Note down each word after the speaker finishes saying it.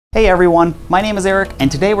Hey everyone, my name is Eric,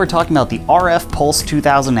 and today we're talking about the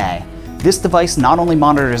RFPulse2000A. This device not only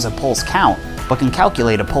monitors a pulse count, but can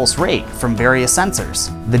calculate a pulse rate from various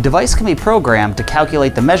sensors. The device can be programmed to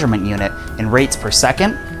calculate the measurement unit in rates per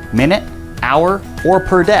second, minute, hour, or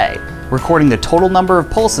per day, recording the total number of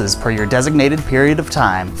pulses per your designated period of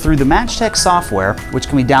time. Through the MadgeTech software, which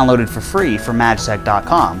can be downloaded for free from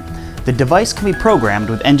MadgeTech.com, the device can be programmed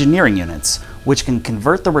with engineering units, which can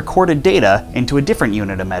convert the recorded data into a different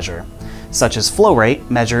unit of measure, such as flow rate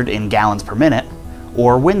measured in gallons per minute,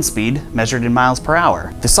 or wind speed measured in miles per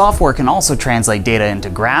hour. The software can also translate data into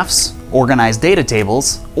graphs, organize data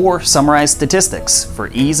tables, or summarize statistics for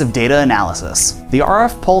ease of data analysis. The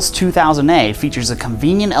RFPulse2000A features a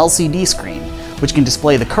convenient LCD screen, which can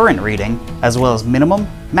display the current reading, as well as minimum,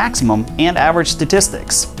 maximum, and average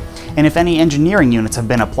statistics. And if any engineering units have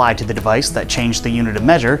been applied to the device that change the unit of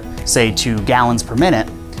measure, say to gallons per minute,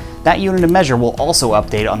 that unit of measure will also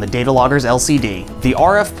update on the data logger's LCD. The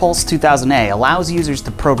RFPulse2000A allows users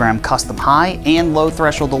to program custom high and low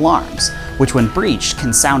threshold alarms, which when breached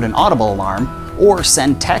can sound an audible alarm or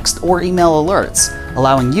send text or email alerts,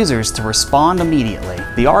 allowing users to respond immediately.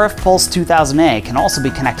 The RFPulse2000A can also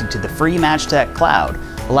be connected to the free MadgeTech cloud,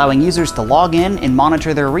 allowing users to log in and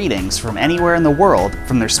monitor their readings from anywhere in the world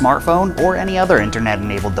from their smartphone or any other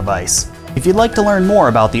internet-enabled device. If you'd like to learn more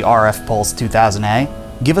about the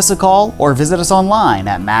RFPulse2000A, give us a call or visit us online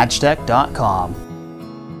at MadgeTech.com.